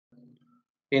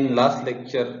In last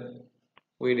lecture,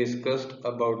 we discussed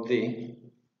about the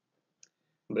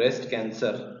breast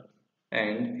cancer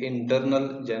and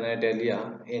internal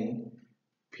genitalia in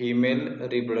female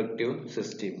reproductive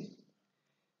system.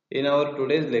 In our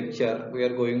today's lecture, we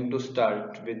are going to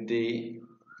start with the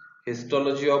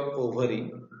histology of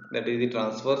ovary, that is the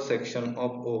transverse section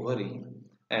of ovary,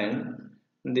 and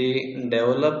the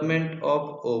development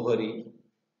of ovary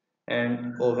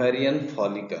and ovarian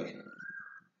follicle.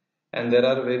 And there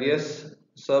are various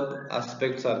sub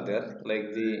aspects are there,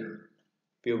 like the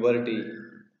puberty,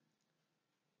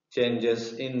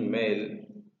 changes in male,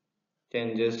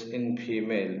 changes in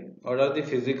female. What are the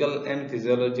physical and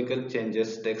physiological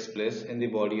changes takes place in the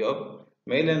body of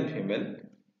male and female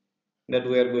that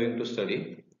we are going to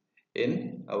study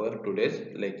in our today's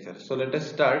lecture. So let us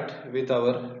start with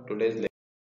our today's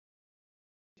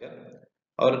lecture.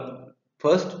 Our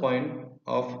first point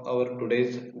of our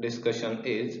today's discussion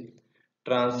is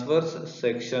transverse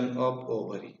section of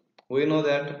ovary. We know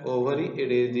that ovary,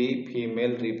 it is the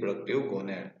female reproductive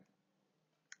gonad,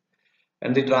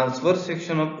 and the transverse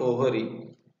section of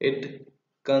ovary, it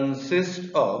consists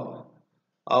of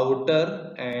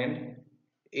outer and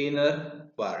inner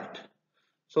part.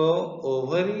 So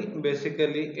ovary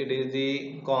basically it is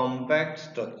the compact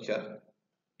structure.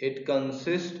 It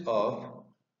consists of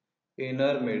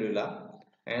inner medulla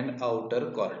and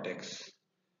outer cortex.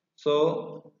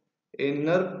 So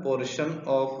inner portion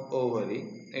of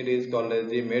ovary, it is called as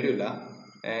the medulla,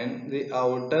 and the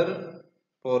outer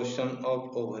portion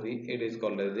of ovary, it is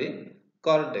called as the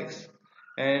cortex.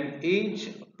 And each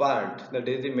part, that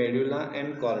is the medulla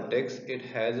and cortex, it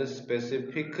has a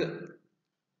specific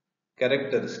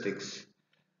characteristics.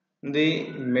 The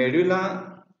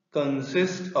medulla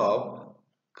consists of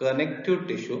connective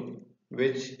tissue,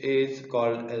 which is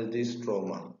called as the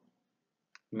stroma.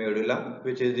 Medulla,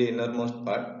 which is the innermost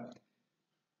part,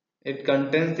 it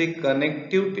contains the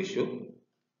connective tissue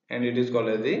and it is called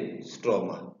as the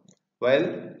stroma.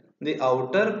 While the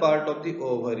outer part of the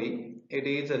ovary, it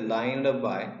is lined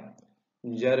by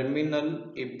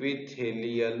germinal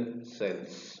epithelial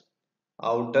cells.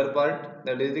 Outer part,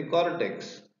 that is the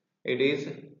cortex, it is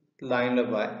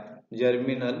lined by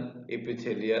germinal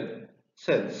epithelial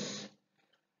cells.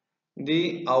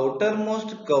 The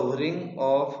outermost covering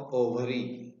of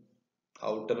ovary,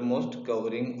 it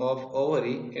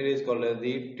is called as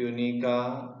the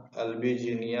tunica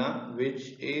albuginea,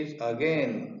 which is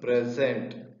again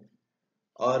present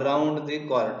around the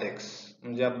cortex.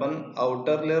 म्हणजे आपण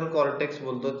outer layer cortex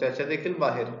बोलतो, त्याच्या देखील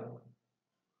बाहेर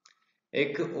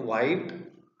एक white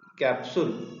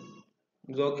capsule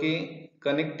जो की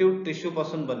connective tissue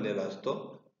पासून बनलेला असतो,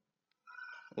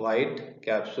 व्हाईट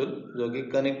कॅप्सूल जो की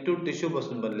कनेक्टिव्ह टिश्यू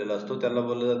पासून बनलेला असतो, त्याला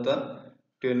बोललं जातं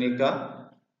tunica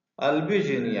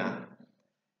albuginea.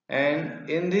 And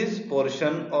in this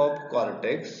portion of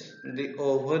cortex, the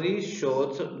ovary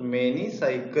shows many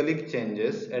cyclic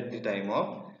changes at the time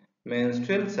of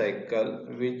menstrual cycle,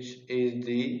 which is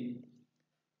the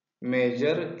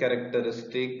major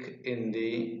characteristic in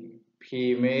the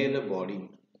female body.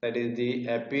 That is the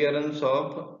appearance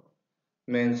of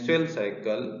menstrual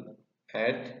cycle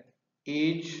at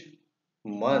each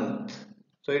month.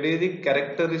 So it is the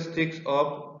characteristics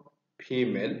of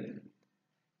female,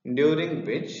 during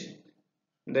which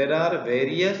there are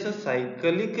various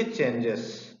cyclic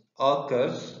changes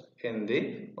occurs in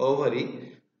the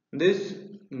ovary. This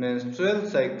menstrual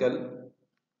cycle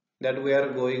that we are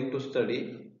going to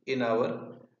study in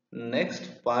our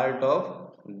next part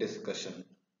of discussion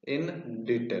in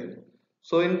detail.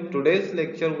 So in today's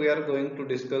lecture we are going to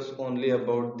discuss only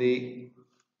about the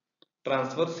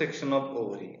transverse section of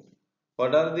ovary.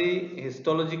 What are the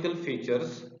histological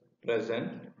features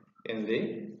present in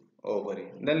the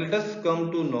ovary? Then let us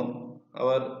come to know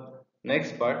our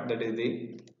next part, that is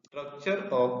the structure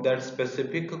of that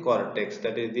specific cortex,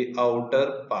 that is the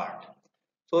outer part.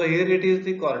 So here it is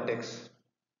the cortex,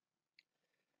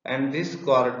 and this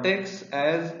cortex,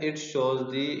 as it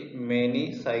shows the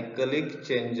many cyclic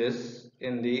changes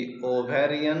in the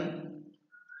ovarian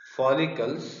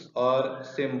follicles, or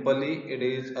simply it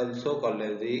is also called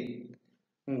as the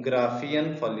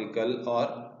Graafian follicle और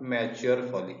mature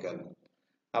follicle.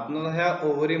 आपल्याला ह्या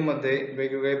ovary मध्ये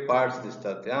वेगवेगळे parts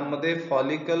दिसतात. यामध्ये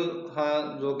follicle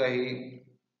हा जो काही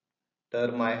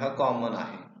टर्म आहे हा कॉमन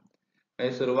आहे.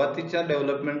 म्हणजे सुरुवातीच्या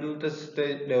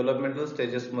डेव्हलपमेंटल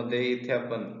स्टेजेस मध्ये इथे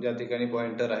आपण ज्या ठिकाणी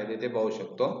पॉइंटर आहे तिथे पाहू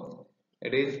शकतो.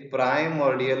 It is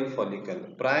primordial follicle.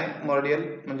 Primordial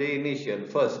म्हणजे initial,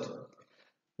 first.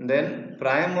 Then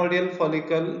primordial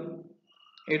follicle,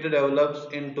 it develops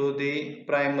into the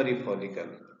primary follicle.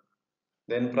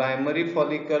 Then primary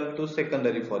follicle to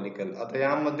secondary follicle. आता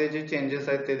यामध्ये जे चेंजेस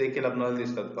आहेत ते देखील आपल्याला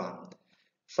दिसतात पहा.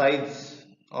 Size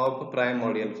of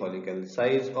प्रायमोडियल follicle,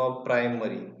 size of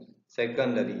primary,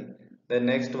 secondary. The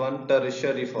next one,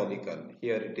 tertiary follicle.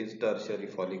 Here it is tertiary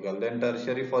follicle. Then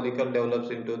tertiary follicle develops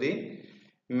into the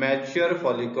mature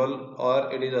follicle, or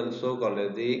it is also called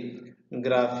as the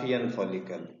Graafian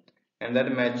follicle. And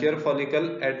that mature follicle,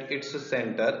 at its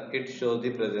center, it shows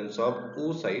the presence of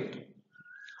oocyte,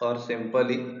 or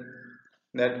simply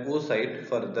that oocyte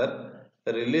further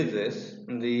releases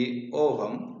the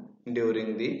ovum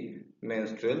during the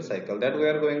menstrual cycle, that we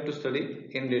are going to study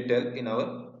in detail in our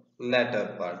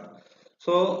latter part.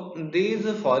 So these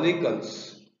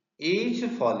follicles, each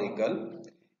follicle,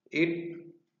 it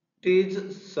is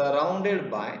surrounded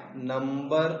by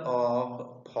number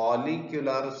of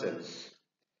follicular cells.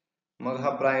 मग हा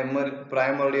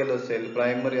प्रायमोडियल असेल,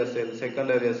 primary असेल,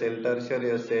 secondary असेल, tertiary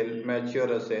असेल,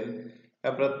 mature असेल,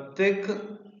 या प्रत्येक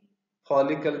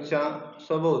फॉलिकलच्या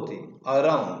सभोवती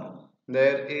around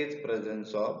there is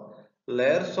presence of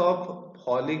layers of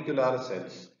follicular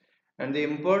cells. And the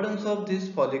importance of this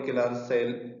follicular cell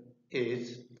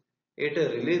is it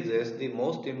releases the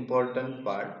most important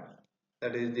part,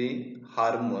 that is the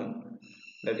hormone,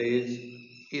 that is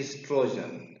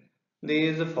estrogen.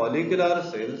 These follicular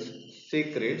cells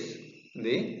secretes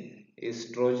the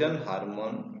estrogen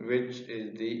hormone, which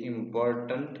is the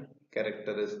important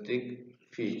characteristic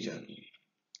feature.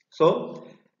 So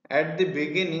at the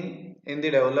beginning in the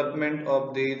development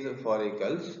of these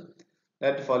follicles,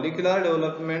 that follicular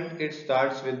development, it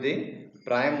starts with the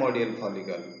primordial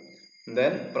follicle.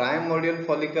 Then primordial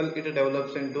follicle it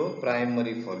develops into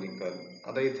primary follicle.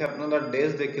 आता इथे आपल्याला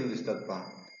days देखील दिसतात पहा.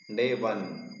 Day 1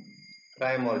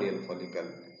 primordial follicle,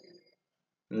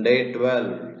 day 12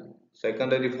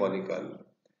 secondary follicle,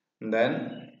 then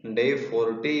day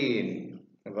 14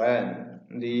 when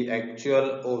the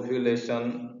actual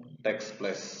ovulation takes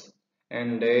place,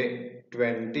 and day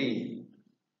 20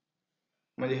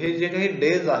 म्हणजे हे जे काही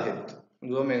days आहेत,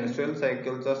 जो मेन्स्ट्रुअल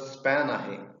सायकलचा स्पॅन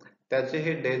आहे, त्याचे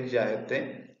हे डेज जे आहेत ते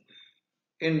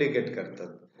इंडिकेट करतात.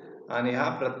 आणि ह्या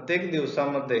प्रत्येक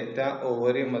दिवसामध्ये त्या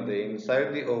ओव्हरी मध्ये,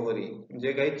 इनसाइड दी ओव्हरी,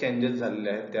 जे काही चेंजेस झालेले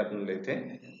आहेत ते आपल्याला इथे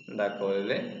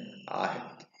दाखवलेले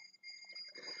आहेत.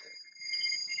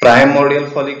 प्रायमोडियल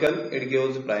follicle, it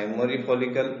gives primary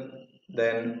follicle,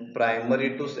 then primary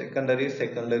to secondary,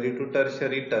 secondary to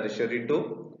tertiary, tertiary to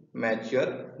mature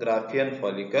Graafian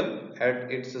follicle.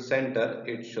 At its center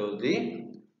it shows the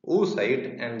oocyte,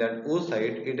 and that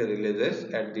oocyte it releases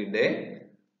at the day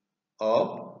of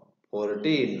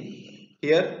 14.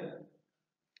 Here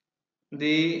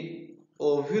the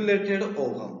ovulated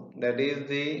ovum, that is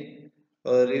the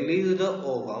released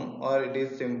ovum, or it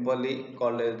is simply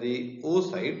called as the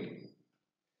oocyte.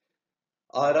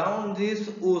 Around this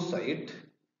oocyte,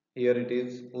 here it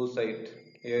is oocyte,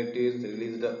 here it is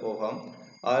released ovum.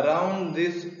 Around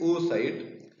this oocyte,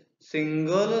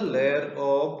 single layer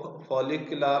of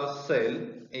follicular cell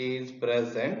is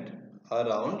present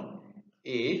around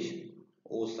each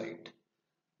oocyte.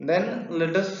 Then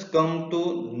let us come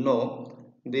to know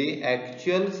the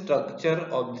actual structure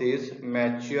of this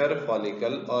mature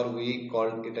follicle, or we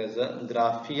call it as a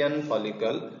Graafian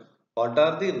follicle. What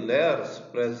are the layers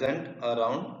present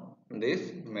around this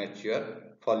mature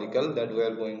follicle, that we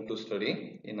are going to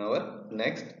study in our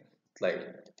next slide.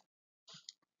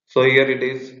 So here it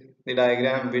is the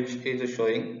diagram which is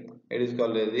showing, it is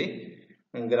called as the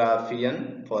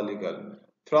Graafian follicle.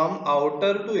 From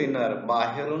outer to inner,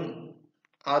 बाहेरून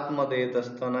आतमध्ये येत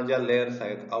असताना ज्या layers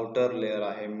आहेत, outer layer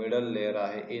आहे, middle layer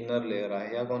आहे, inner layer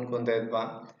आहे, या कोणकोणत्या आहेत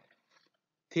पहा.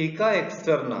 थिका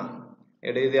externa,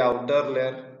 it is the outer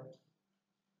layer.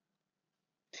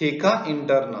 Thica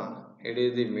interna, it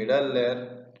is the middle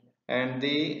layer. And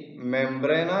the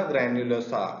membrana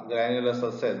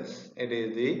granulosa cells, it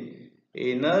is the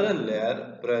inner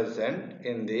layer present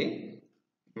in the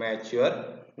mature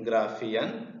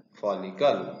Graafian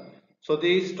follicle. So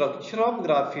the structure of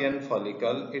Graafian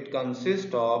follicle, it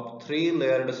consists of three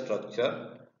layered structure.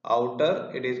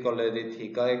 Outer, it is called as the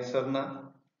theca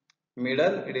externa.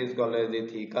 Middle, it is called as the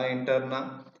theca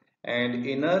interna. And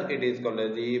inner, it is called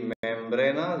as the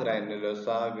membrana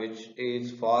granulosa, which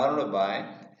is formed by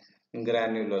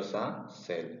granulosa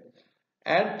cell.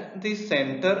 At the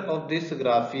center of this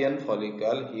Graafian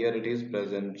follicle, here it is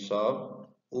presence of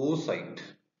oocyte.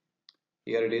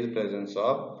 Here it is presence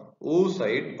of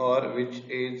oocyte, or which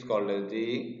is called as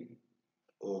the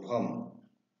ovum,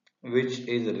 which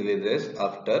is released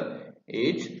after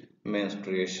each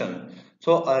menstruation.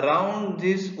 So around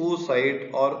this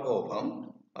oocyte or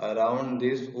ovum, around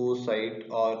this oocyte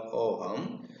or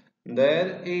ovum,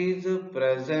 there is a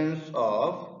presence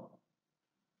of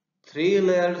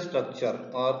three-layered structure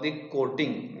or the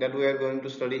coating that we are going to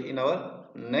study in our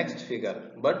next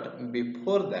figure. But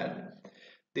before that,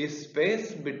 the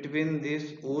space between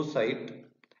this oocyte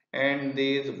and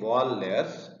these wall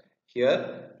layers,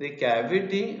 here the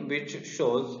cavity which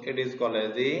shows, it is called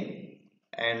as the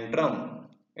antrum.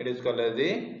 It is called as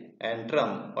the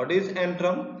antrum. What is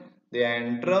antrum? The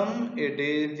antrum, it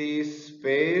is the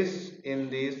space in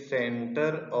the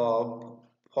center of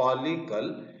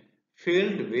follicle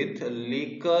filled with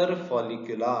liquor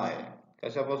folliculi.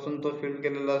 कशापासून तो field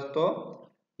केलेला असतो?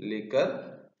 Liquor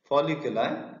फॉलिक्युलाय.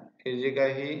 हे जे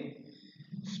काही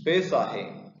space आहे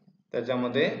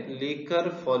त्याच्यामध्ये liquor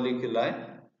फॉलिक्युलाय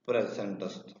present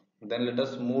असतो. Then let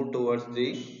us move towards the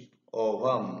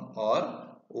ovum or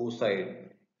oocyte.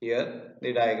 Here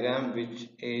the diagram which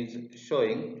is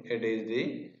showing, it is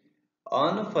the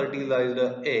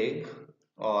unfertilized egg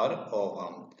or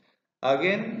ovum.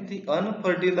 Again, the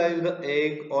unfertilized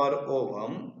egg or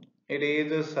ovum, it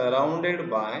is surrounded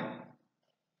by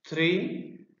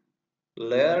three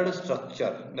layered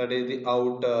structure, that is the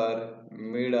outer,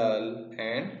 middle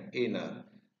and inner.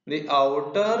 The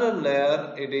outer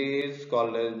layer, it is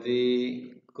called as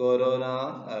the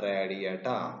corona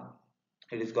radiata.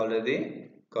 It is called as the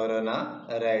corona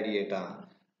radiata.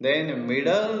 Then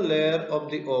middle layer of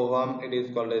the ovum, it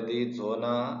is called as the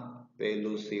zona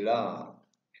pellucida.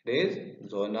 It is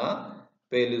zona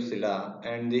pellucida.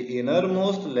 And the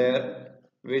innermost layer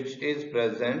which is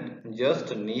present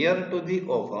just near to the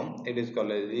ovum, it is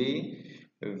called as the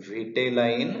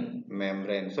vitelline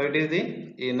membrane. So it is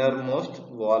the innermost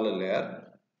wall layer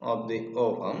of the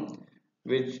ovum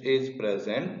which is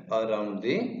present around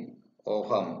the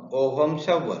ovum. Ovum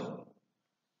च्या वर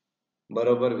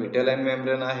बरोबर व्हिटेलाइन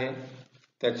membrane आहे,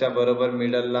 त्याच्या बरोबर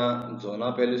middle ला झोना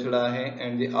पेल्युसिडा आहे,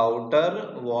 and the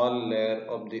outer wall layer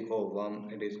of the ovum,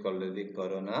 it is called as the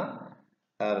corona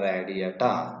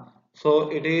radiata. So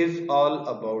it is all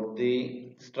about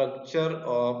the structure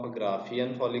of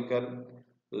Graafian follicle,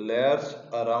 layers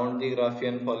around the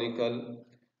Graafian follicle,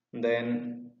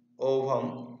 then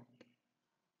ovum,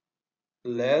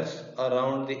 layers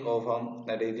around the ovum,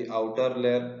 that is the outer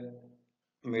layer,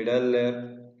 middle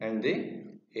layer and the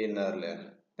inner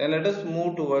layer. Then let us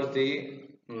move towards the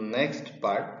next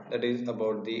part, that is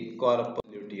about the corpus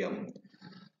luteum.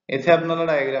 इथे आपल्याला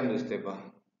diagram दिसते पहा,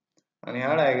 आणि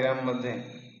ह्या diagram मध्ये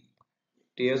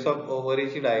T.S.of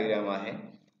ओव्हरीची diagram आहे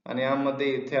आणि यामध्ये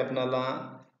इथे आपल्याला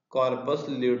कॉर्पस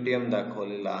ल्युटियम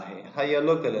दाखवलेला आहे. हा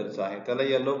येलो कलरचा आहे, त्याला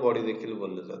येलो बॉडी देखील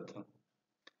बोललं जातं.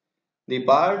 The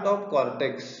part of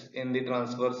cortex in the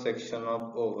transverse section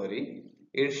of ovary,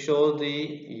 it shows the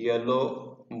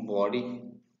yellow body.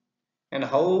 And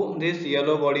how this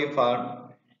yellow body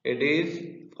formed? It is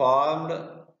formed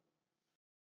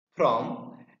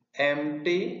from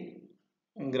empty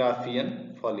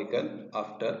Graafian follicle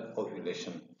after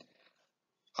ovulation.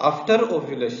 After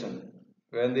ovulation,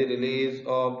 when the release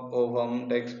of ovum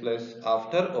takes place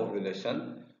after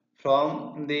ovulation,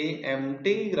 from the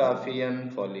empty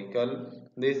Graafian follicle,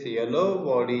 this yellow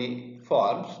body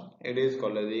forms. It is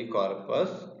called as the corpus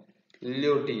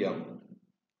luteum.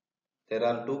 There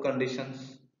are two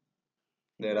conditions.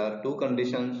 There are two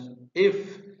conditions.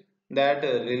 If that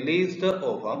released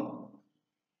ovum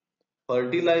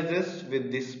fertilizes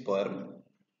with the sperm,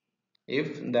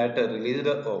 if that released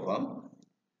ovum,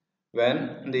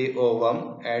 when the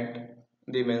ovum at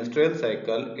the menstrual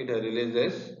cycle it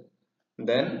releases,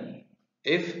 then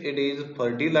if it is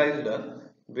fertilized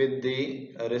with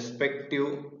the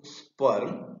respective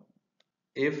sperm,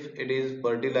 if it is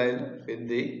fertilized with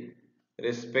the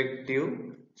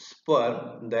respective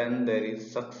sperm, then there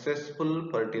is successful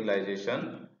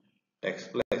fertilization takes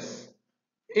place.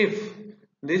 If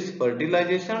this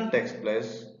fertilization takes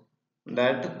place,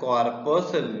 that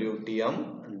corpus luteum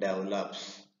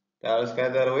develops. त्यावेळेस काय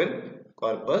तयार होईल?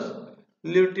 Corpus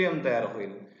luteum तयार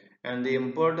होईल. and the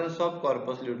importance of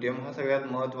corpus luteum हा सगळ्यात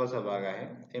महत्त्वाचा भाग आहे.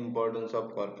 importance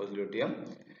of corpus luteum,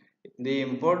 the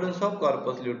importance of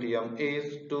corpus luteum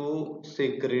is to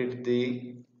secrete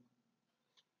the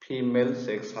female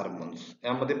sex hormones.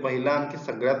 यामध्ये पहिला आणखी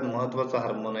सगळ्यात महत्त्वाचा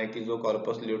हार्मोन आहे की जो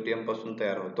कॉर्पस ल्युटियम पासून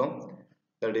तयार होतो,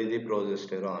 that is the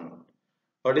progesterone.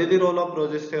 What is the role of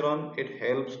progesterone? It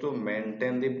helps to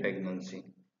maintain the pregnancy.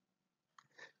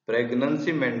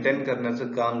 Pregnancy maintain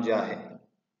करण्याचं काम जे आहे,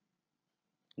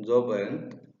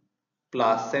 जोपर्यंत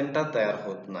प्लासेंटा तयार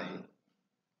होत नाही.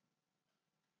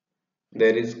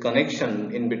 There is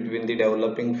connection in between the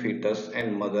developing fetus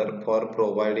and mother for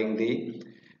providing the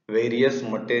various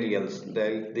materials,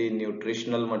 like the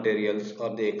nutritional materials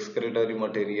or the excretory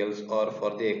materials or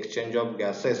for the exchange of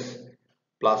gases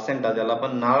placenta, ज्याला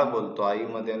आपण नाळ बोलतो,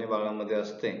 आईमध्ये आणि बाळामध्ये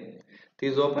असते, ती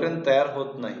जोपर्यंत तयार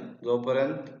होत नाही,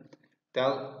 जोपर्यंत त्या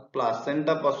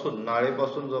प्लासेंटा पासून,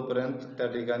 नाळेपासून जोपर्यंत त्या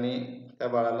ठिकाणी त्या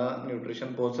बाळाला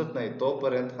न्यूट्रिशन पोहोचत नाही,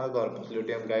 तोपर्यंत हा कॉर्पस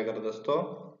ल्युटियम काय करत असतो,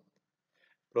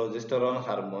 प्रोजेस्टेरॉन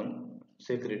हार्मोन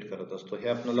सिक्रेट करत असतो. हे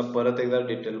आपल्याला परत एकदा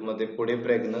डिटेलमध्ये पुढे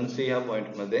प्रेग्नन्सी ह्या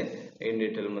पॉइंटमध्ये इन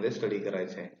डिटेलमध्ये स्टडी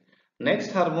करायचे आहे.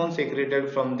 Next hormone secreted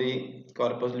from the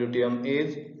corpus luteum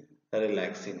is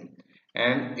रिलॅक्सिन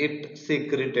and it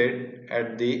secreted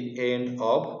at the end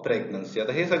of pregnancy.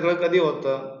 आता हे सगळं कधी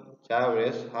होतं,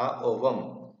 ज्यावेळेस हा ओव्हम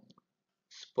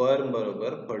स्पर्म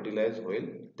बरोबर फर्टिलाइज होईल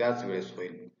त्याच वेळेस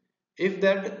होईल. If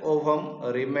that ovum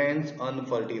remains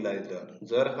unfertilised,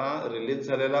 जर हा रिलीज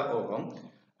झालेला ओव्हम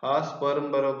हा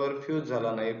स्पर्म बरोबर फ्यूज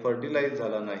झाला नाही, फर्टिलाइज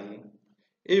झाला नाही,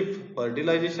 if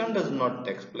fertilization does not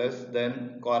take place,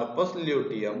 then corpus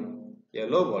luteum,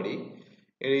 yellow body,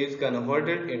 it is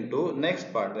converted into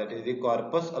next part, that is the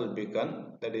corpus albicans,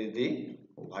 that is the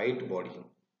white body.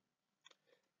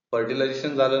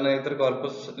 Fertilisation झालं नाही तर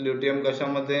corpus luteum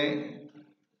कशामध्ये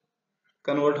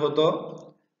convert होतो,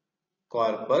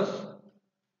 corpus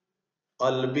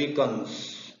albicans,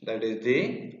 that is the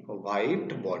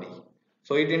white body.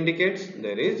 So it indicates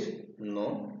there is no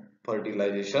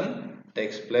fertilization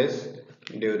takes place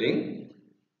during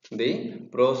the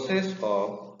process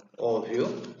of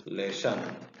ovulation.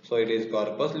 So it is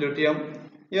corpus luteum,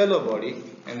 yellow body,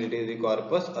 and it is the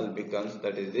corpus albicans,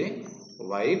 that is the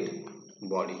white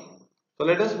body. So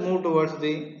let us move towards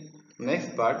the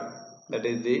next part, that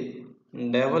is the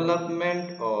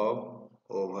development of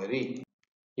ovary.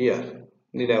 Here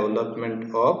the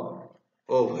development of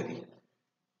ovary.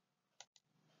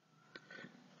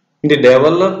 The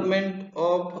development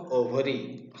of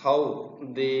ovary, how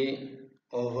the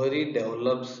ovary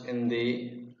develops in the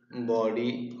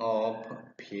body of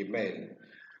female.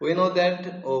 We know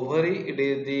that ovary, it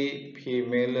is the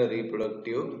female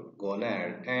reproductive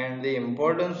gonad, and the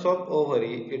importance of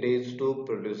ovary, it is to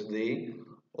produce the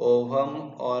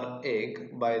ovum or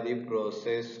egg by the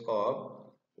process of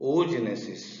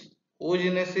oogenesis.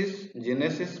 Oogenesis,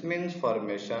 genesis means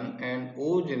formation and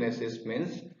oogenesis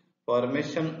means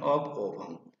formation of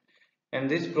ovum. And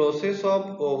this process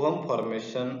of ovum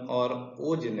formation or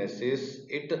oogenesis,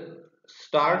 it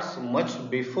starts much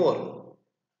before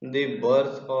the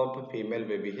birth of female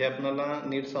baby. हे आपल्याला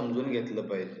NEET समजून घेतलं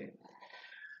पाहिजे.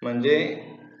 म्हणजे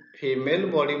female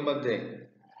बॉडीमध्ये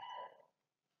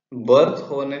birth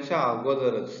होण्याच्या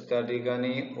अगोदरच त्या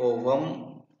ठिकाणी ओव्हम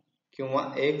किंवा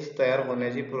एग्स तयार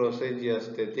होण्याची प्रोसेस जी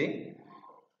असते ती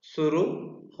सुरू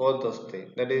होत असते.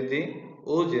 That is the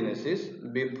oogenesis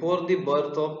before the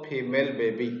birth of female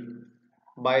baby.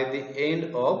 By the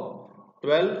end of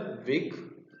 12 week,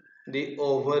 the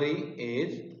ovary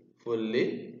is fully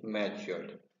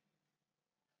matured.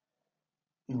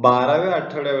 12व्या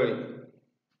आठवड्यावेळी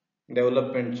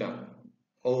डेव्हलपमेंटच्या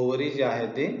ovary जी आहे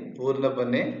ती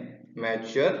पूर्णपणे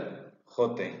मॅच्युअर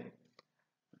होते,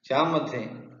 ज्यामध्ये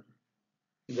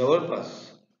जवळपास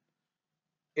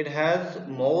it has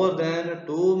more than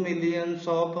 2 millions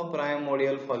of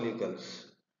primordial follicles.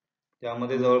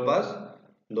 त्यामध्ये जवळपास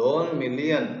 2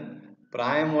 मिलियन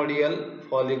प्रायमोडियल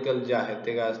फॉलिकल जे आहेत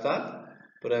ते काय असतात,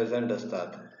 प्रेझेंट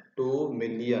असतात. 2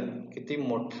 मिलियन किती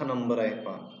मोठा नंबर आहे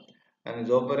पहा. आणि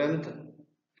जोपर्यंत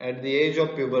at the age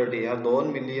of puberty ह्या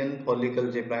 2 मिलियन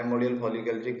फॉलिकलचे, प्रायमोडियल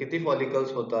फॉलिकलचे किती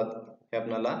फॉलिकल्स होतात हे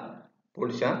आपल्याला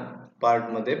पुढच्या पार्ट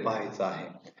मध्ये पाहायचं आहे.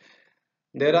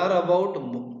 There are about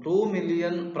 2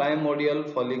 million primordial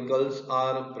follicles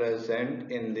are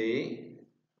present in the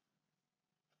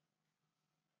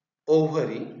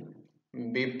ovary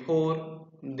before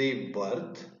the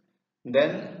birth.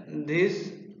 Then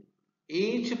this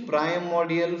each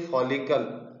primordial follicle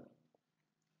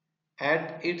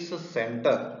at its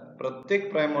center,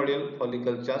 प्रत्येक प्रायमोडियल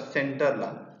फॉलिकलच्या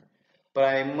सेंटरला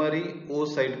प्रायमरी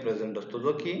oocyte प्रेझेंट असतो,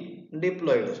 जो की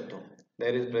डिप्लॉइड असतो.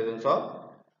 There is presence of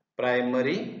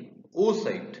primary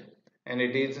oocyte and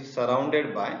it is surrounded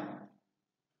by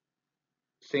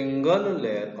single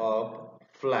layer of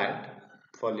flat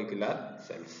follicular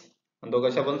cells. आणि तो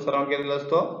कशापासून surround केलेला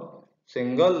असतो,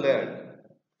 सिंगल लेयर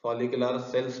फॉलिक्युलर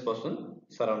सेल्स पासून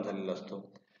सराउंड झालेला असतो.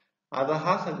 आता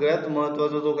हा सगळ्यात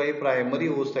महत्त्वाचा जो काही प्रायमरी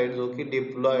oocyte जो की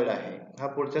डिप्लॉइड आहे, हा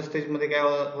पुढच्या स्टेज मध्ये काय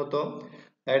होतो,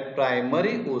 that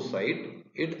primary oocyte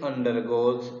it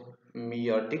undergoes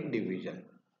meiotic division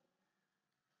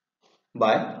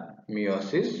by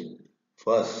meiosis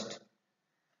first.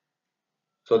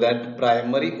 So that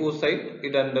primary oocyte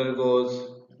it undergoes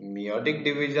meiotic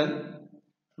division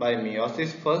by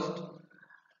meiosis first.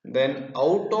 Then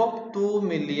out of 2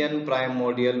 million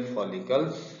primordial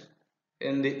follicles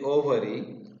in the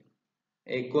ovary,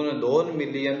 एकूण 2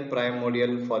 million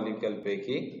प्रायमोडियल follicle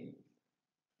पैकी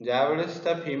ज्यावेळेस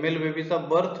त्या female बेबीचा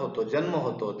birth होतो, जन्म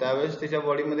होतो, त्यावेळेस तिच्या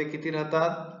बॉडीमध्ये किती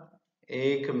राहतात?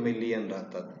 1 मिलियन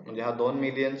राहतात. म्हणजे हा 2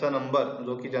 मिलियनचा नंबर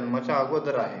जो की जन्माच्या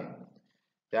अगोदर आहे.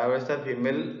 त्यावेळेस त्या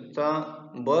फिमेलचा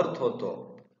बर्थ होतो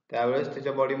त्यावेळेस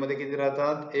तिच्या बॉडीमध्ये किती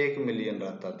राहतात? 1 मिलियन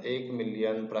राहतात. 1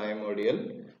 million प्रायमोडियल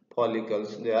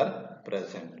follicles they are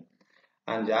present.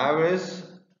 आणि ज्यावेळेस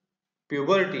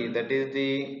puberty, that is the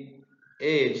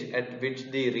age at which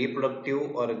the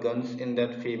reproductive organs in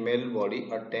that female body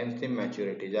attains the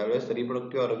maturity, ज्यावेळेस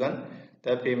reproductive organ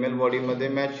त्या female body मध्ये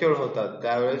मॅच्युअर होतात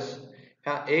त्यावेळेस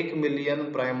ह्या 1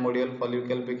 मिलियन प्रायमोडियल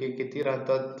फॉलिकल पैकी किती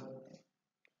राहतात?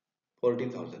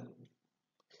 40,000.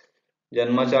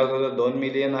 जन्माच्या अगोदर 2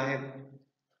 मिलियन आहेत,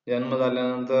 जन्म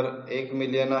झाल्यानंतर 1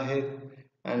 मिलियन आहेत,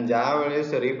 आणि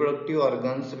ज्यावेळेस रिप्रोडक्टिव्ह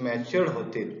ऑर्गन्स मॅच्युअर्ड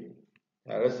होतील,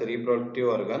 त्यावेळेस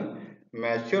रिप्रोडक्टिव्ह ऑर्गन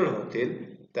मॅच्युअर्ड होतील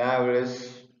त्यावेळेस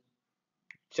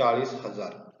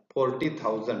 40,000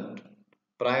 40,000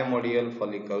 primordial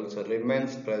follicles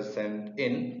remains present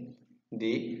in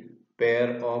the pair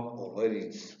of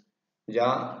ovaries.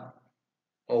 ज्या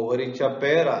ओव्हरीच्या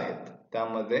पेअर आहेत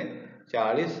त्यामध्ये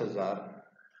 40,000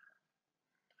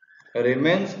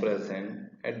 remains present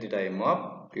at the time of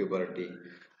puberty.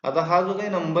 आता हा जो काही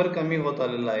नंबर कमी होत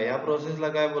आलेला आहे या प्रोसेसला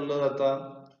काय बोललं जातं?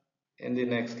 In the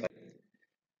next slide.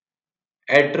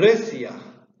 Atresia.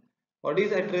 What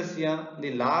is atresia?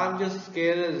 The large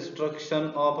scale destruction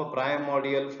of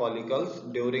primordial follicles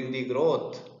during the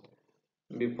growth.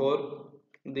 Before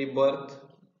the birth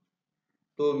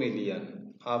 2 million,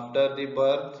 after the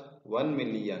birth 1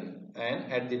 million,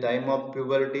 and at the time of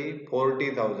puberty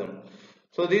 40,000.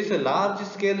 So this large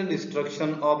scale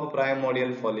destruction of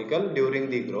primordial follicle during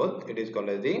the growth, it is called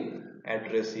as the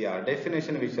atresia.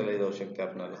 Definition विचारली जाऊ शकते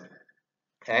आपल्याला.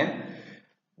 And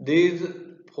these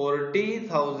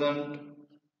 40,000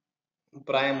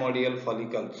 primordial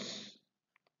follicles,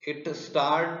 it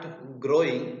start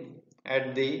growing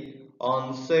at the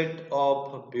onset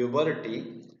of puberty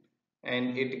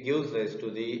and it gives rise to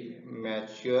the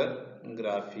mature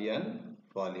Graafian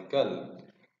follicle.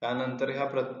 त्यानंतर ह्या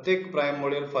प्रत्येक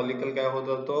प्रायमोडियल follicle काय होत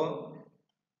जातो?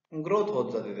 ग्रोथ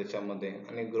होत जाते त्याच्यामध्ये,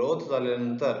 आणि ग्रोथ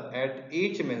झाल्यानंतर at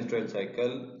each menstrual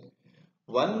cycle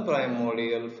one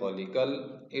primordial follicle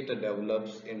it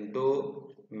develops into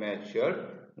matured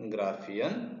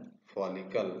Graafian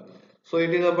follicle. So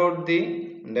it is about the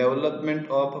development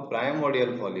of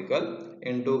primordial follicle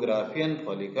into Graafian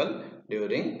follicle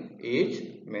during each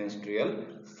menstrual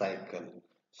cycle.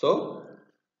 So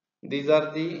these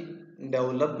are the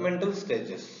developmental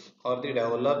stages or the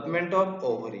development of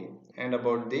ovary. And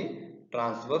about the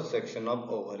transverse section of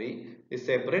ovary, the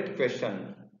separate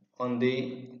question on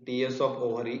the T.S.of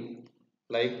ovary,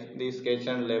 like the sketch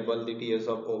and label the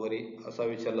T.S.of ovary असा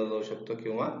विचारला जाऊ शकतो,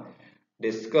 किंवा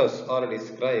discuss or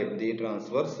describe the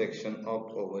transverse section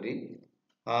of ovary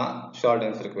हा short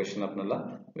answer question आपल्याला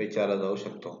विचारला जाऊ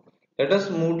शकतो. Let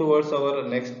us move towards our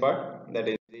next part, that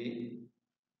is the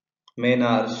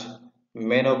menarche,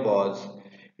 menopause.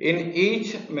 In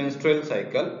each menstrual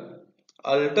cycle,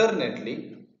 alternately,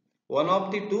 one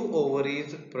of the two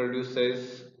ovaries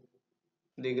produces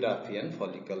the Graafian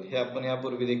follicle. हे आपण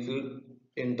यापूर्वी देखील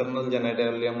internal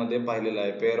जेनेटॅलिया मध्ये पाहिलेलं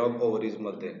आहे. पेअर ऑफ ओव्हरीज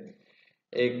मध्ये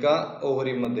एका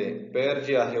ओव्हरी मध्ये पेअर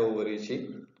जी आहे ओव्हरीची,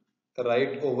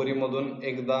 राईट ओव्हरी मधून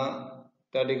एकदा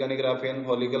त्या ठिकाणी ग्राफियन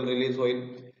फॉलिकल रिलीज होईल,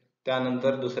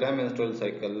 त्यानंतर दुसऱ्या मेन्स्ट्रुअल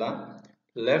सायकलला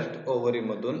लेफ्ट ओव्हरी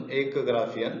मधून एक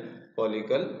ग्राफियन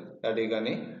फॉलिकल त्या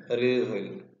ठिकाणी रिलीज होईल.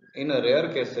 इन रेअर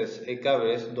केसेस एका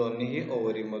वेळेस दोन्ही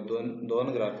ओव्हरी मधून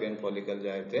 2 ग्राफियन फॉलिकल जे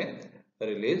आहेत ते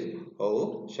रिलीज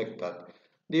होऊ शकतात.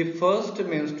 The first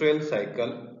menstrual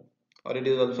cycle, or it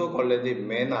is also called as the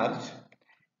menarche,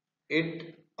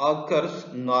 it occurs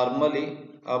normally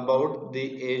about the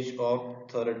age of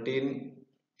 13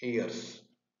 years.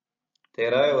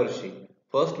 13व्या वर्षी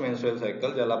फर्स्ट मेन्स्ट्रुअल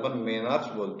सायकल, ज्याला आपण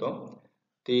मेनार्च बोलतो,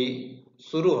 ती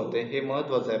सुरू होते. हे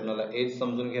महत्वाचं आहे, आपल्याला एज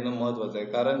समजून घेणं महत्वाचं आहे.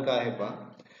 कारण काय आहे पहा,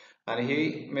 आणि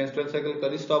ही मेन्स्ट्रुअल सायकल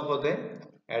कधी स्टॉप होते?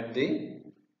 At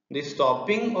the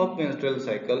stopping of menstrual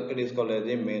cycle, it is called as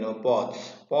the menopause.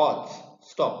 Pause,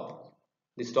 stop.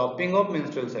 The stopping of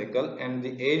menstrual cycle and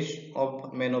the age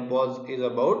of menopause is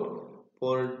about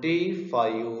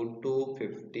 45 to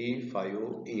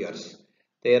 55 years.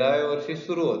 13व्या वर्षी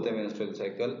सुरू होते menstrual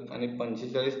cycle आणि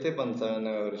 45 ते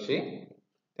 55व्या वर्षी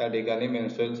त्या ठिकाणी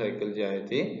menstrual cycle जी आहे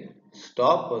ती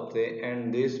स्टॉप होते.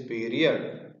 and this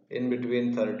period in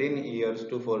between 13 years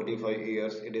to 45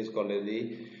 years, it is called as the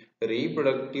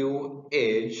reproductive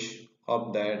age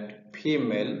of that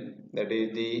female, that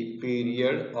is the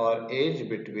period or age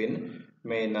between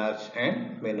menarche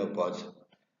and menopause.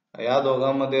 या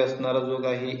दोघांमध्ये असणारा जो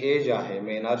काही as आहे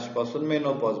menarche पासून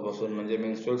menopause पासून म्हणजे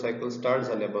menstrual cycle start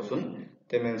झाल्यापासून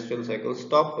ते मेन्स्ट्रुअल सायकल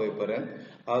स्टॉप होईपर्यंत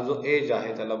हा जो एज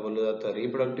आहे त्याला बोललं जातं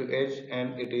reproductive as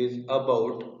and it is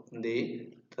about the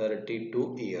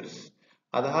 32 years.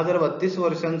 आता हा जर 32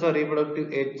 वर्षांचा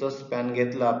रिप्रोडक्टिव्ह एजचा स्पॅन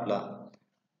घेतला आपला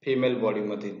फिमेल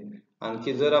बॉडीमध्ये,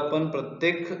 आणखी जर आपण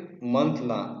प्रत्येक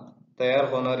मंथला तयार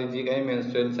होणारी जी काही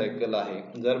मेन्स्ट्रुअल सायकल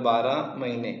आहे जर 12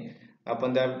 महिने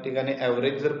आपण त्या ठिकाणी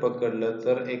ॲव्हरेज जर पकडलं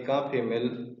तर एका फिमेल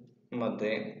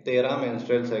मध्ये 13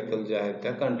 मेन्स्ट्रुअल सायकल ज्या आहेत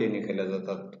त्या कंटिन्यू केल्या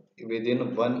जातात विदिन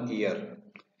 1 इयर.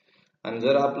 आणि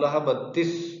जर आपला हा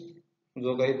 32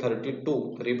 जो काही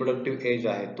 32 रिप्रोडक्टिव्ह एज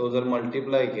आहे तो जर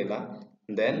मल्टिप्लाय केला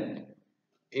then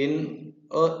in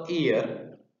a year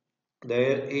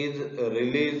there is a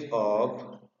release of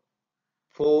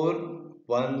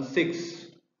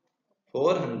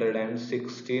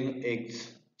 416 eggs.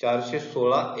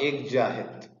 416 egg जे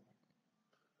आहेत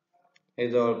हे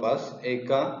जवळपास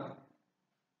एका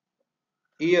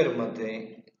इयर मध्ये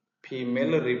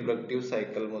फिमेल रिप्रोडक्टिव्ह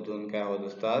सायकल मधून काय होत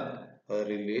असतात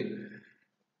रिलीज.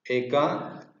 एका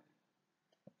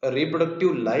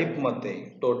रिप्रोडक्टिव्ह लाईफ मध्ये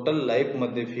टोटल लाईफ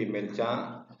मध्ये फिमेलच्या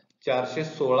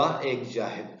 416 एग जे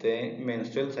आहेत ते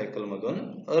मेन्स्ट्रुअल सायकल मधून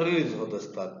रिलीज होत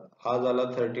असतात. हा झाला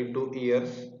 32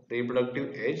 इयर्स रिप्रोडक्टिव्ह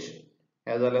एज.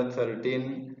 ह्या झाल्या 13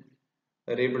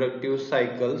 रिप्रोडक्टिव्ह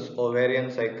सायकल्स ओव्हॅरियन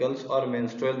सायकल्स और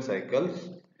मेन्स्ट्रुअल सायकल्स.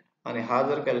 आणि हा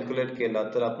जर कॅल्क्युलेट केला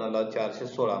तर आपल्याला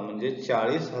 416 म्हणजे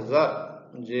 40,000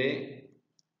 जे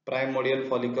प्रायमोडियल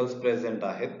फॉलिकल्स प्रेझेंट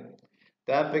आहेत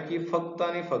त्यापैकी फक्त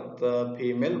आणि फक्त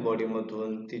फिमेल बॉडी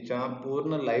मधून तिच्या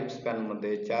पूर्ण लाईफ स्पॅन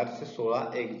मध्ये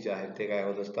 416 एग जे आहेत ते काय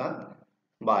होत असतात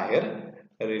बाहेर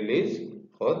रिलीज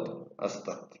होत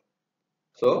असतात.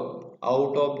 So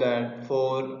out of that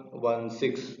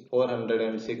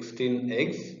 416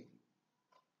 eggs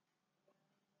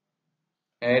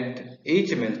at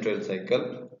each menstrual cycle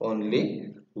only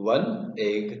one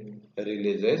egg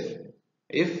releases.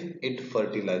 If it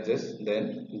fertilizes then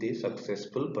the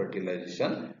successful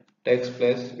fertilization takes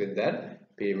place with that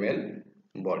female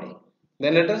body.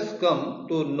 Then let us come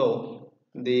to know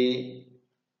the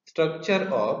structure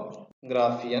of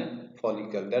Graafian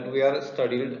follicle that we are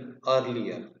studied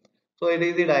earlier. So it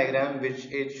is the diagram which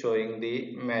is showing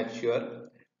the mature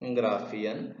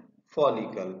Graafian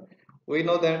follicle. We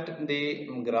know that the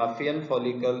Graafian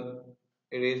follicle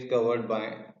it is covered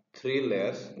by 3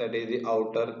 layers, that is the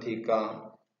outer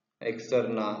theca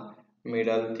externa,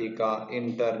 middle theca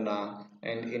interna,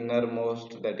 and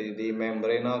innermost that is the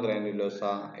membrana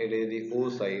granulosa. It is the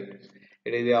oocyte.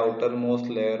 It is the outermost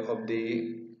layer of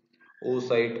the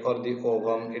oocyte or the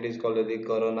ovum. It is called the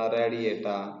corona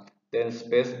radiata. Then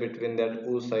space between that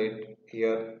oocyte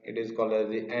here it is called as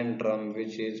the antrum,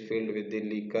 which is filled with the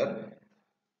liquor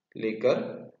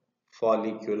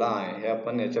folliculi. हे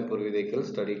आपण याच्यापूर्वी देखील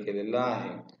study केलेलं आहे.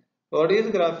 What is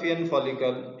Graafian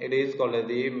follicle? It is called as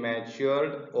the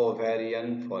matured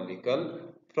ovarian follicle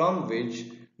from which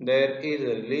there is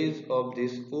a release of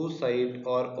this oocyte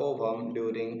or ovum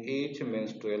during each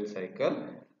menstrual cycle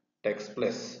takes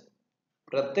place.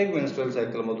 प्रत्येक menstrual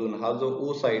cycle मधून हा जो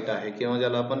oocyte आहे किंवा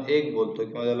ज्याला आपण egg बोलतो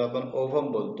किंवा ज्याला आपण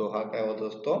ओव्हम बोलतो हा काय होत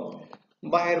असतो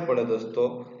बाहेर पडत असतो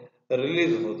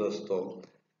रिलीज होत असतो.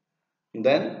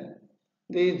 देन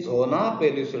दी झोना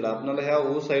पेलिसिडा आपल्याला ह्या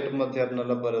oocyte मध्ये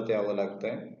आपल्याला परत यावं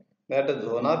लागतंय. That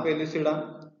झोना pellucida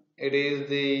it is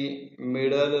the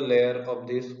middle layer of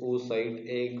this oocyte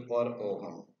egg or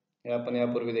ovum. हे आपण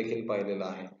यापूर्वी देखील पाहिलेलं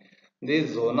आहे. The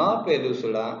zona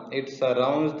pellucida it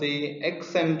surrounds the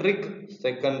eccentric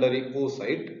secondary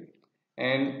oocyte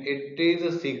and it is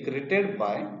secreted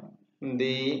by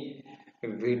the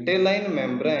vitelline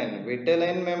membrane.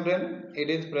 Vitelline membrane it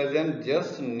is present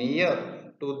just near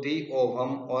to the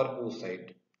ovum or oocyte.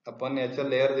 आपण याच्या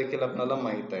layer देखील आपल्याला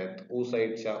माहित आहेत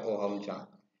oocyteच्या ओव्हमच्या.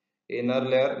 Inner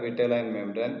layer vitelline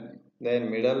membrane, then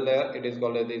middle layer it is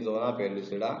called as the zona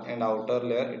pellucida and outer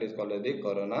layer it is called as the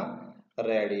corona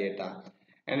radiata,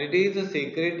 and it is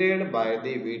secreted by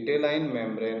the vitelline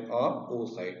membrane of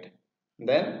oocyte.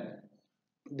 Then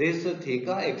this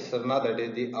theca externa that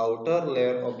is the outer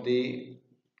layer of the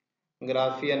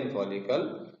Graafian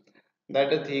follicle,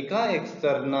 that theca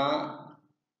externa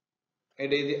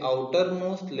it is the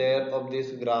outermost layer of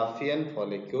this Graafian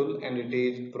follicle and it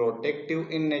is protective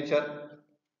in nature.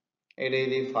 It is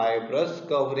the fibrous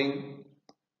covering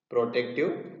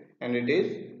protective and it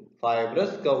is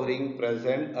fibrous covering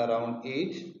present around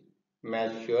each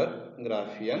mature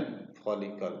Graafian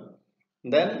follicle.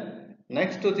 Then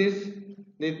next to this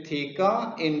the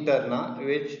theca interna,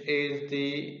 which is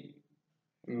the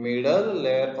middle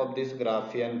layer of this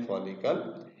Graafian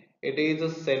follicle. It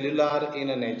is cellular in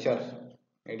nature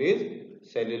It is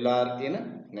cellular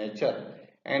in nature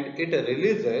and it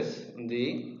releases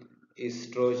the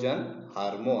estrogen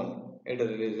hormone. It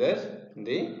releases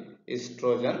the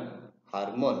estrogen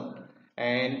hormone.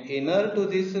 And inner to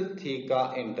this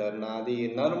theca interna, the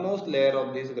innermost layer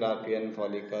of this Graafian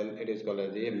follicle, it is called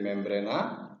as the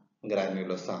membrana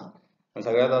granulosa. आणि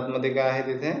सगळ्यात आतमध्ये काय आहे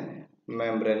तिथे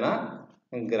membrana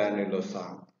granulosa.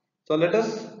 So let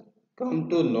us come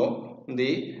to know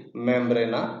the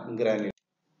membrana granulosa.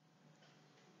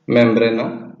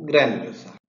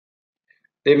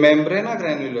 The membrana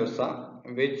granulosa,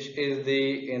 which is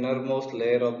the innermost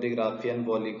layer of the Graafian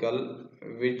follicle,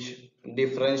 which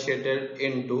differentiated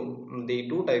into the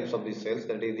two types of the cells,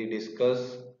 that is the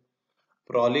discus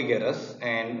proligerus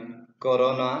and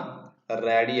corona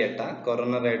radiata.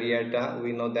 Corona radiata,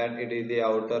 we know that it is the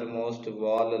outermost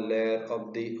wall layer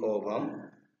of the ovum.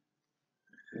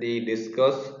 The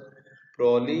discus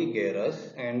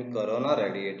proligerus and corona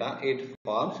radiata, it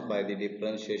forms by the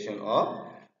differentiation of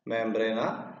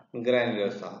membrana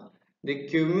granulosa. The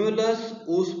cumulus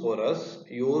oosporus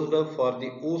used for the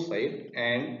oocyte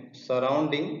and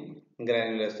surrounding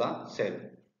granulosa cell.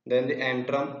 Then the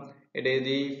antrum, it is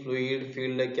the fluid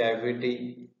filled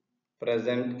cavity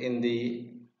present in the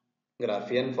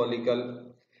Graafian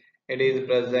follicle. It is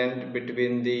present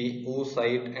between the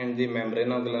oocyte and the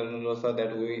membrana granulosa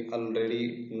that we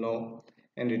already know,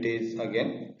 and it is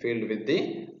again filled with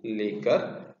the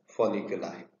liquor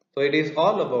folliculi. So it is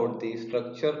all about the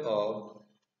structure of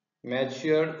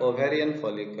matured ovarian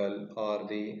follicle or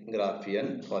the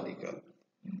Graafian follicle.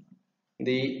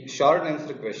 The short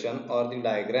answer question or the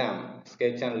diagram,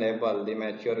 sketch and label the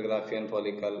mature Graafian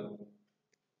follicle.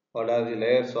 What are the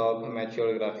layers of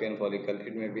mature Graafian follicle?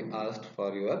 It may be asked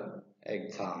for your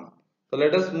exam. So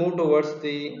let us move towards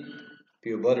the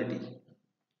puberty.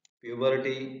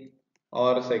 Puberty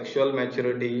or sexual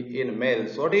maturity in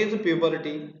males. What is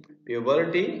puberty?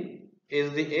 Puberty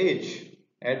is the age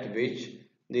at which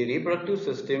the reproductive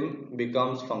system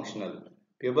becomes functional.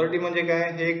 Puberty म्हणजे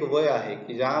काय? हे एक वय आहे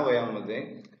की ज्या वयामध्ये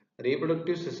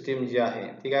reproductive system जी आहे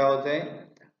ती काय होते?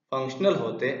 Functional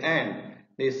होते and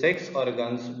the sex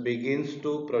organs begins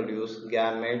to produce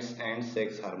gametes and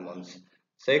sex hormones.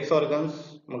 Sex organs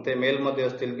मग ते मेल मध्ये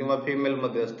असतील किंवा फिमेल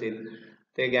मध्ये असतील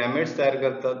ते गॅमेट्स तयार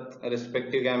करतात.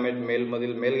 रिस्पेक्टिव्ह गॅमेट मेल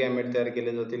मधील मेल गॅमेट तयार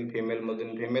केले जातील, फिमेल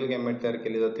मधील फिमेल गॅमेट तयार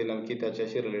केले जातील आणि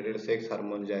त्याच्याशी रिलेटेड सेक्स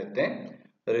हार्मोन जे आहेत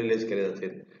ते रिलीज केले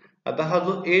जातील. आता हा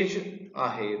जो एज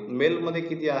आहे मेल मध्ये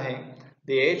किती आहे?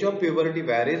 The age of puberty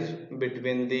वॅरीज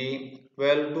between the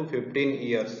 12 to 15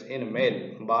 years in male.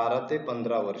 12 ते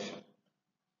 15 वर्ष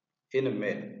in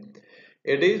male.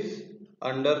 It is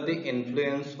under the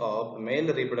influence of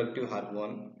male reproductive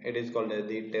hormone. It is called as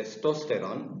the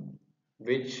testosterone,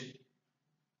 which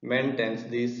maintains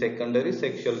the secondary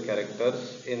sexual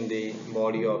characters in the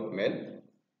body of male.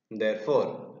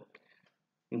 Therefore,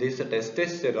 this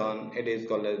testosterone, it is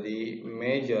called as the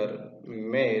major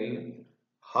male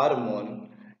hormone,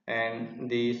 and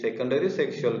the secondary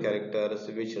sexual characters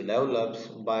which develops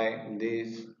by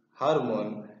this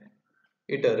hormone,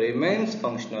 it remains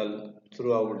functional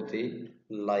throughout the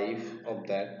life of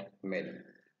that male.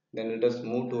 Then let us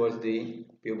move towards the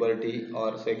puberty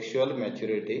or sexual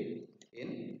maturity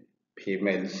in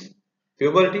females.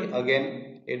 Puberty,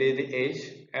 again, it is the age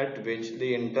at which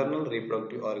the internal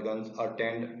reproductive organs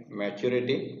attain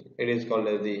maturity. It is called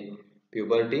as the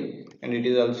puberty, and it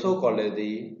is also called as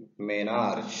the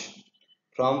menarche,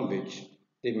 from which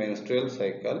the menstrual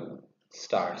cycle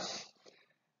starts.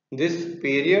 This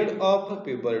period of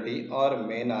puberty or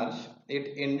menarche,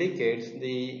 it indicates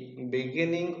the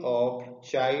beginning of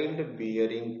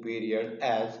childbearing period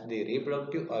as the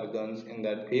reproductive organs in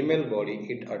that female body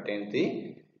it attains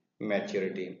the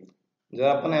maturity. जर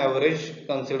आपण average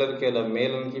consider केलं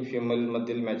mail आणि female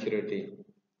मधील maturity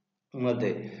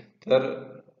मध्ये तर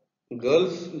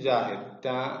girls ज्या आहेत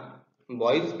त्या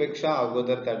बॉईज पेक्षा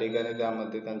अगोदर त्या ठिकाणी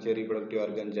त्यामध्ये त्यांचे रिप्रोडक्टिव्ह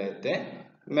ऑर्गन जे आहेत ते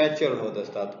मॅच्युअर होत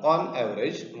असतात. On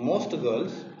average most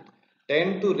girls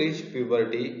tend to reach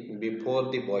puberty before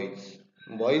the boys.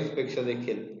 Boys पेक्षा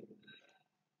देखील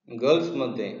गर्ल्स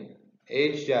मध्ये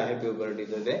एज जे आहे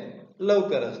प्युबर्टीचं ते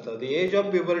लवकर असतं. The age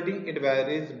of puberty it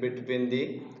varies between the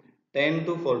 10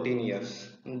 to 14 years.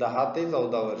 10 ते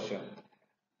 14 वर्ष.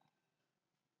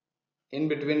 In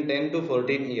between 10 to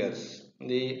 14 years,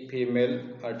 the female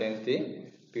attains the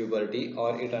puberty or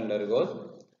it undergoes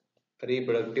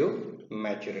reproductive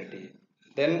maturity.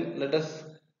 Then let us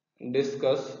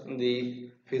discuss the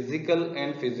physical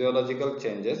and physiological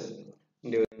changes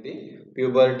during the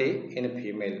puberty in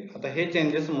female. आता हे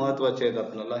changes महत्त्वाचे आहेत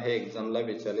आपल्याला हे exam ला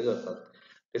विचारले जातात.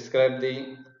 Describe the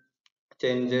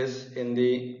changes in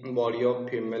the body of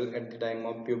female at the time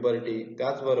of puberty.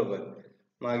 त्याच बरोबर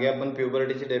मागे आपण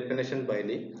प्युबर्टीची डेफिनेशन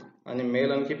पाहिली आणि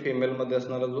मेल आणि फिमेल मध्ये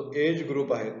असणारा जो एज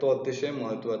ग्रुप आहे तो अतिशय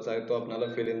महत्त्वाचा आहे. तो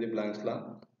आपल्याला fill in the ब्लँक्सला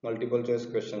multiple choice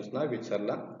क्वेश्चन्सना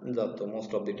विचारला जातो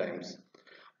most of the times.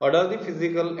 What are the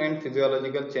physical and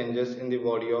physiological changes in the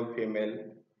body of female?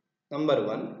 Number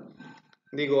 1.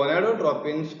 The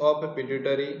gonadotropins of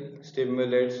pituitary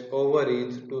stimulates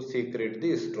ovaries to secrete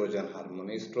the estrogen hormone.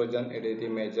 Estrogen is the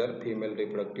major female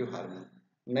reproductive hormone.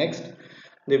 Next,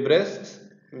 the breasts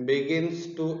begins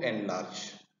to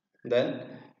enlarge. Then,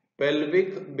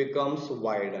 pelvic becomes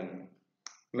widened.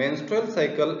 Menstrual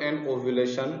cycle and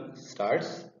ovulation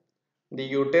starts. The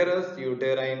uterus,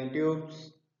 uterine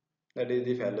tubes, that is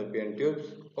the fallopian tubes,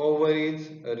 ovaries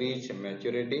reach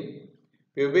maturity,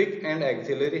 pubic and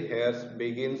axillary hairs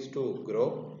begins to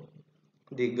grow,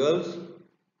 the girl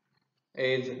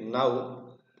is now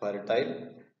fertile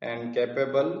and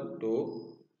capable to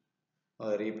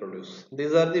reproduce.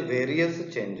 These are the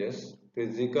various changes,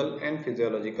 physical and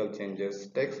physiological changes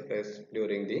takes place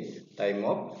during the time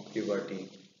of puberty.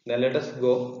 Then let us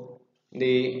go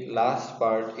the last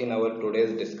part in our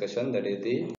today's discussion, that is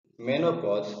the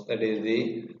menopause, that is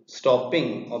the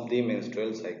stopping of the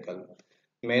menstrual cycle.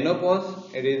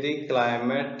 Menopause, it is the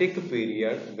climatic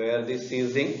period where the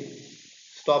ceasing,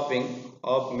 stopping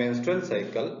of menstrual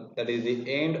cycle, that is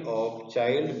the end of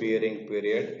childbearing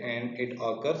period, and it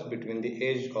occurs between the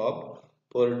age of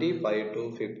 45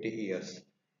 to 50 years.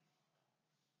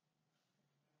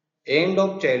 End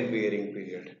of childbearing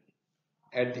period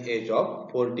at the age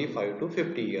of 45 to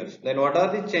 50 years. Then what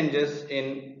are the changes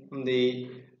in the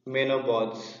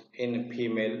menopause in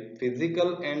female?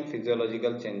 Physical and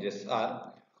physiological changes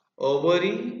are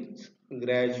ovaries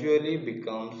gradually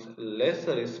becomes less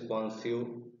responsive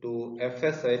to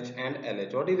FSH and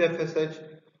LH. What is FSH?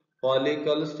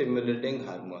 Follicle stimulating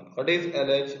hormone. What is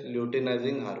LH?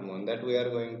 Luteinizing hormone, that we are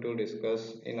going to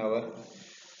discuss in our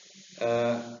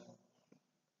uh,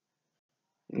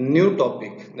 new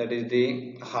topic, that is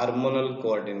the hormonal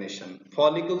coordination.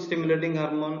 Follicle stimulating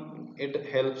hormone, it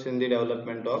helps in the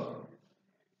development of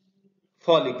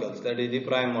follicles, that is the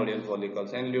primordial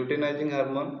follicles, and luteinizing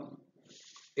hormone,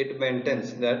 it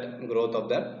maintains that growth of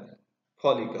that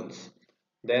follicles.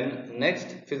 Then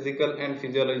next, physical and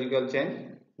physiological change,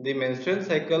 the menstrual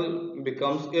cycle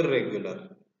becomes irregular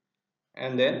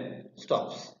and then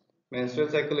stops. Menstrual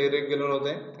cycle irregular होते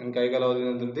हैं and काही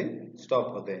कालावधीनंतर ते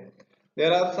stop होते हैं.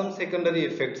 There are some secondary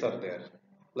effects are there,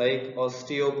 like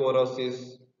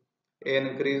osteoporosis,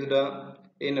 increased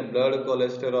in blood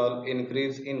cholesterol,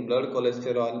 increase in blood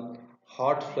cholesterol,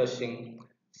 hot flushing,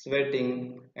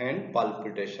 sweating and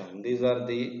palpitation. These are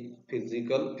the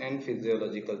physical and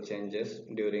physiological changes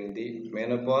during the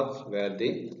menopause, where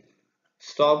the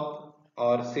stop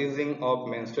or ceasing of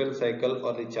menstrual cycle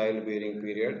or the childbearing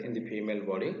period in the female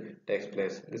body takes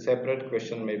place. The separate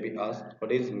question may be asked: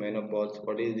 what is menopause,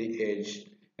 what is the age,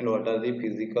 and what are the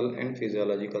physical and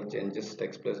physiological changes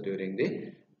takes place during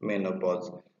the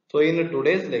menopause. So in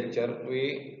today's lecture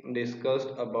we discussed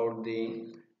about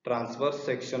the transverse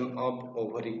section of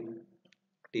ovary,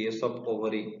 T.S.of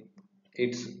ovary,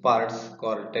 its parts,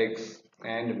 cortex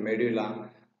and medulla,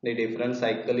 the different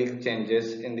cyclic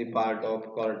changes in the part of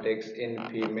cortex in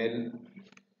female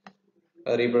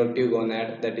reproductive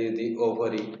gonad, that is the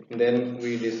ovary. Then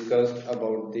we discussed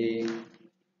about the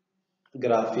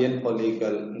Graphian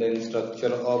follicle, then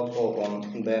structure of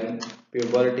ovum, then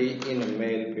puberty in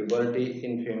male, puberty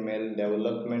in female,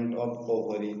 development of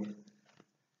ovary.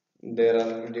 There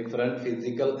are different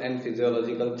physical and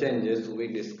physiological changes we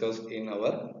discussed in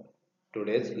our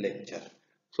today's lecture.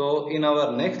 So in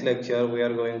our next lecture we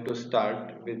are going to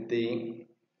start with the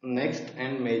next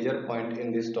and major point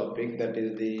in this topic, that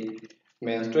is the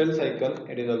menstrual cycle.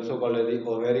 It is also called as the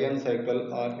ovarian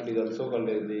cycle, or it is also called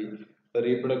as the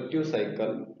reproductive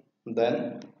cycle.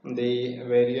 Then the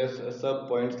various sub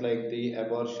points like the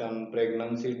abortion,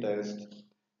 pregnancy test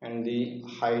and the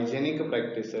hygienic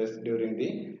practices during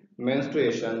the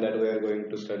menstruation, that we are going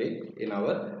to study in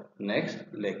our next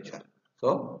lecture.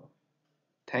 So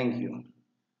thank you.